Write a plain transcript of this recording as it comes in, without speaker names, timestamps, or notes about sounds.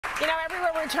You know,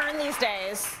 everywhere we turn these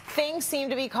days, things seem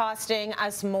to be costing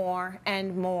us more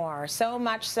and more. So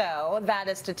much so that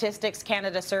a Statistics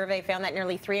Canada survey found that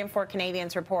nearly 3 in 4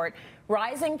 Canadians report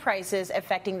rising prices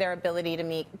affecting their ability to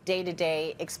meet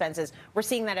day-to-day expenses. We're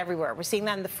seeing that everywhere. We're seeing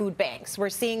that in the food banks. We're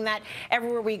seeing that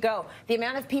everywhere we go. The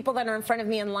amount of people that are in front of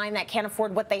me in line that can't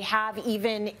afford what they have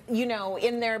even, you know,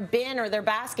 in their bin or their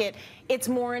basket, it's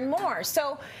more and more.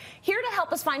 So here to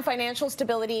help us find financial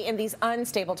stability in these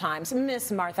unstable times,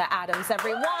 Miss Martha Adams,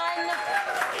 everyone.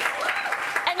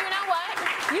 And you know what?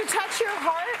 You touch your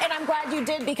heart, and I'm glad you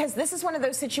did, because this is one of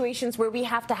those situations where we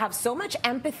have to have so much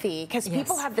empathy, because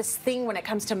people have this thing when it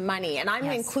comes to money, and I'm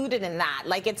included in that.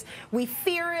 Like, we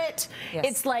fear it.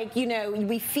 It's like, you know,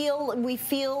 we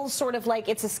feel sort of like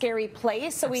it's a scary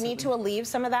place, so we need to alleviate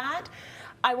some of that.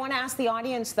 I want to ask the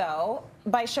audience, though,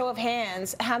 by show of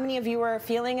hands, how many of you are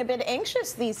feeling a bit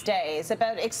anxious these days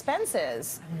about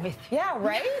expenses? Yeah,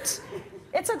 right?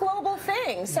 It's a global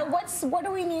thing. So what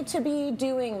do we need to be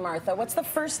doing, Martha? What's the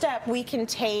first step we can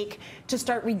take to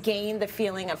start regain the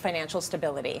feeling of financial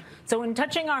stability? So in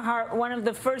touching our heart, one of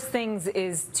the first things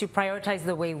is to prioritize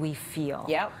the way we feel.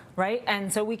 Yep. Right?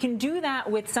 And so we can do that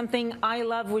with something I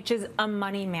love, which is a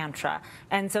money mantra.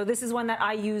 And so this is one that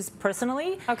I use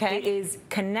personally. Okay. It is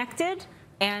connected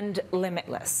and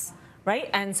limitless.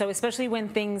 Right? And so especially when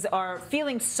things are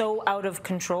feeling so out of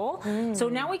control. So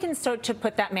now we can start to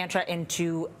put that mantra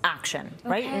into action,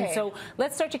 right? And so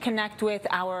let's start to connect with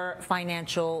our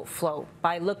financial flow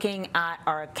by looking at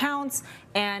our accounts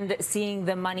and seeing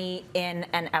the money in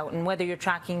and out. And whether you're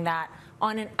tracking that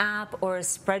on an app or a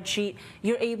spreadsheet,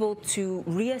 you're able to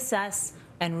reassess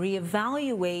and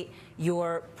reevaluate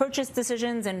your purchase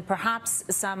decisions and perhaps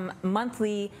some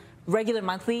regular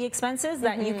monthly expenses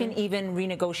that you can even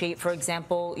renegotiate, for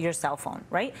example, your cell phone,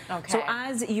 right? Okay. So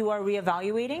as you are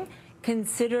reevaluating,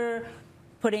 consider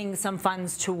putting some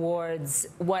funds towards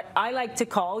what I like to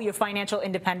call your financial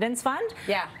independence fund,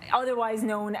 otherwise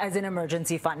known as an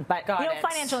emergency fund. But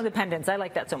financial independence, I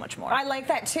like that so much more. I like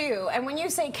that too. And when you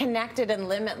say connected and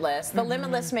limitless, the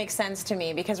limitless makes sense to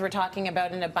me because we're talking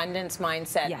about an abundance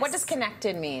mindset. Yes. What does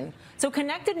connected mean? So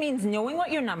connected means knowing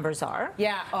what your numbers are,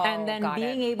 and then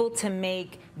being able to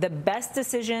make the best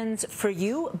decisions for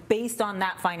you based on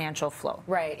that financial flow.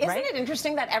 Right. Isn't it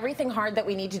interesting that everything hard that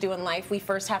we need to do in life, we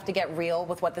first have to get real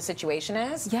with what the situation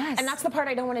is? Yes. And that's the part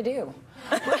I don't want to do.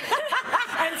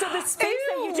 And so the space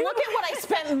that you do. Look at what I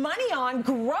spent money on.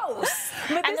 Gross.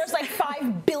 And there's like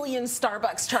 5 billion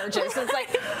Starbucks charges. It's like,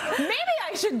 maybe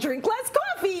I should drink less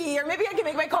coffee, or maybe I can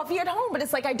make my coffee at home. But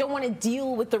it's like, I don't want to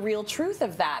deal with the real truth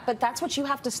of that. But that's what you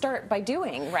have to start by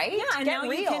doing, right? Yeah, and now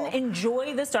you can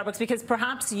enjoy the Starbucks because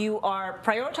perhaps you are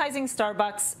prioritizing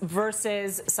Starbucks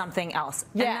versus something else.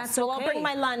 Yes, so I'll bring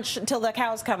my lunch till the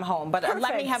cows come home, but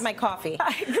let me have my coffee.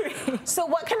 I agree. So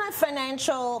what can a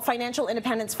financial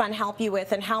independence fund help you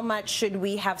with, and how much should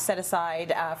we have set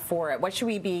aside for it? What should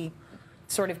we be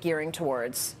sort of gearing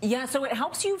towards? Yeah, so it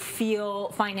helps you feel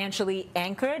financially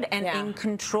anchored and in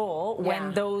control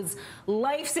when those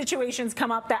life situations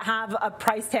come up that have a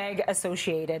price tag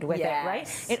associated with it, right?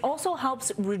 It also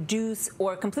helps reduce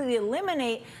or completely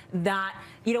eliminate that,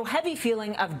 you know, heavy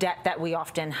feeling of debt that we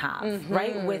often have,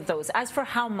 right, with those. As for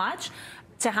how much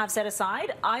to have set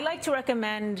aside, I like to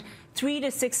recommend 3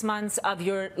 to 6 months of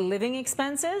your living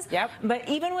expenses. Yep. But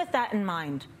even with that in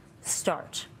mind,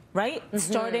 start. Right?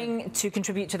 Starting to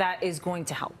contribute to that is going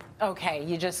to help. Okay,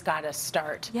 you just got to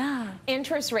start. Yeah.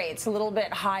 Interest rates a little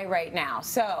bit high right now.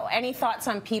 So any thoughts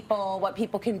on what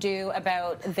people can do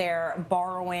about their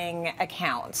borrowing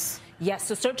accounts? Yes,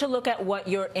 so start to look at what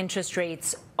your interest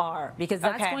rates are, because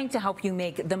that's going to help you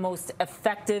make the most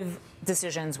effective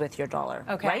decisions with your dollar,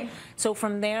 right? So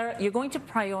from there, you're going to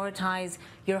prioritize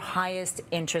your highest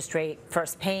interest rate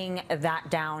first, paying that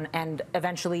down and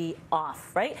eventually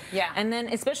off, right? Yeah. And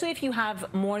then especially if you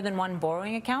have more than one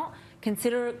borrowing account,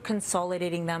 consider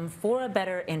consolidating them for a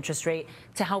better interest rate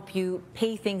to help you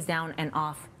pay things down and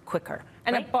off quicker.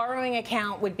 And a borrowing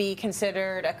account would be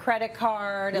considered a credit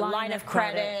card, a line of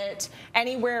credit.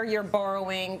 Anywhere you're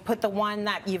borrowing, put the one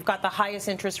that you've got the highest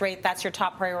interest rate, that's your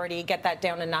top priority, get that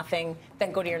down to nothing,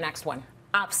 then go to your next one.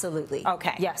 Absolutely.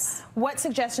 Okay. Yes. What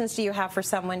suggestions do you have for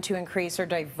someone to increase or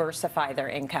diversify their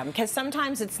income? Because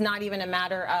sometimes it's not even a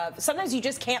matter of, sometimes you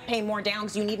just can't pay more down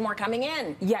because you need more coming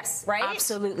in. Yes, right?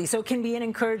 Absolutely. So it can be an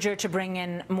encourager to bring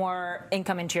in more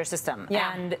income into your system.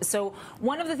 Yeah. And so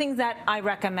one of the things that I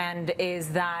recommend is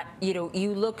that, you know,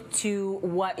 you look to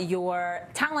what your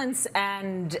talents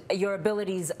and your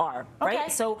abilities are,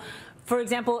 right? So for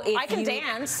example, if I can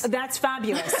dance. That's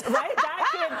fabulous, right?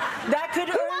 That could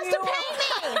Who wants to pay me?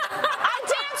 I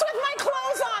dance with my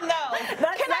clothes on, though.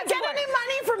 Can I get any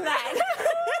money from that?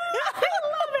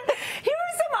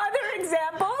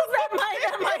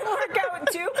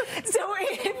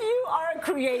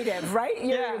 right?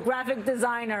 You're a graphic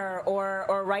designer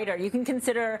or writer. You can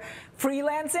consider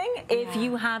freelancing. If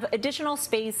you have additional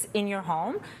space in your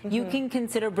home, you can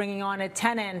consider bringing on a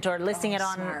tenant or listing it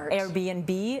on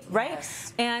Airbnb, right?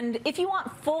 Yes. And if you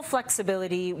want full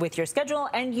flexibility with your schedule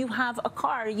and you have a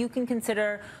car, you can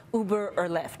consider Uber or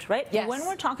Lyft, right? Yes. When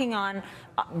we're talking on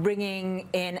bringing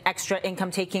in extra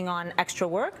income, taking on extra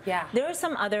work, there are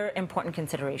some other important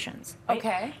considerations. Right?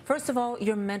 Okay. First of all,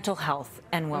 your mental health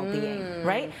and well-being,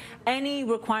 right? Any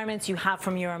requirements you have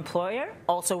from your employer,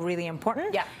 also really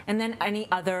important. Yeah. And then any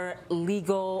other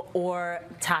legal or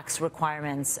tax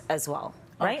requirements as well.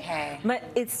 Right? Okay. But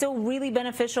it's still really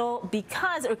beneficial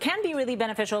because, or can be really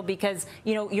beneficial because,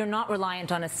 you know, you're not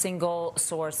reliant on a single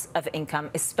source of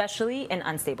income, especially in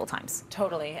unstable times.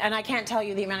 Totally. And I can't tell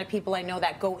you the amount of people I know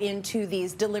that go into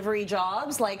these delivery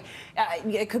jobs, like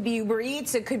it could be Uber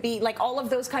Eats, it could be like all of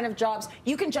those kind of jobs.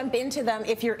 You can jump into them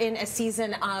if you're in a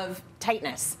season of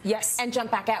tightness. Yes. And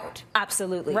jump back out.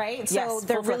 Absolutely. Right? So yes,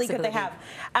 they're really good to have.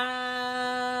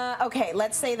 Okay,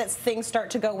 let's say that things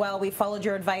start to go well. We followed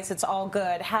your advice. It's all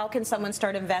good. How can someone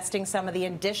start investing some of the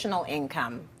additional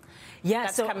income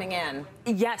that's coming in?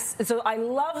 Yes, so I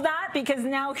love that because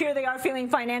now here they are feeling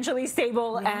financially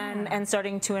stable and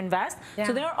starting to invest. Yeah.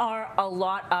 So there are a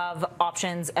lot of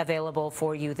options available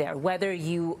for you there, whether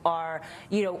you are,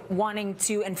 you know, wanting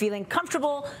to and feeling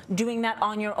comfortable doing that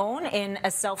on your own in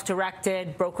a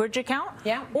self-directed brokerage account,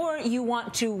 or you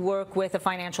want to work with a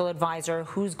financial advisor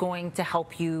who's going to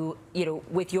help you, you know,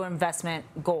 with your investment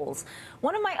goals.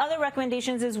 One of my other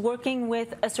recommendations is working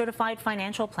with a certified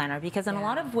financial planner because in a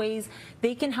lot of ways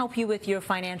they can help you with your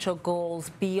financial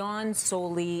goals beyond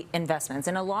solely investments.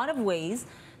 In a lot of ways,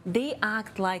 they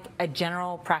act like a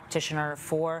general practitioner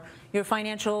for your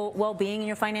financial well-being and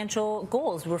your financial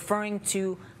goals, referring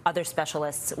to other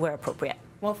specialists where appropriate.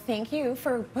 Well, thank you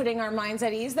for putting our minds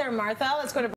at ease there, Martha. Let's go to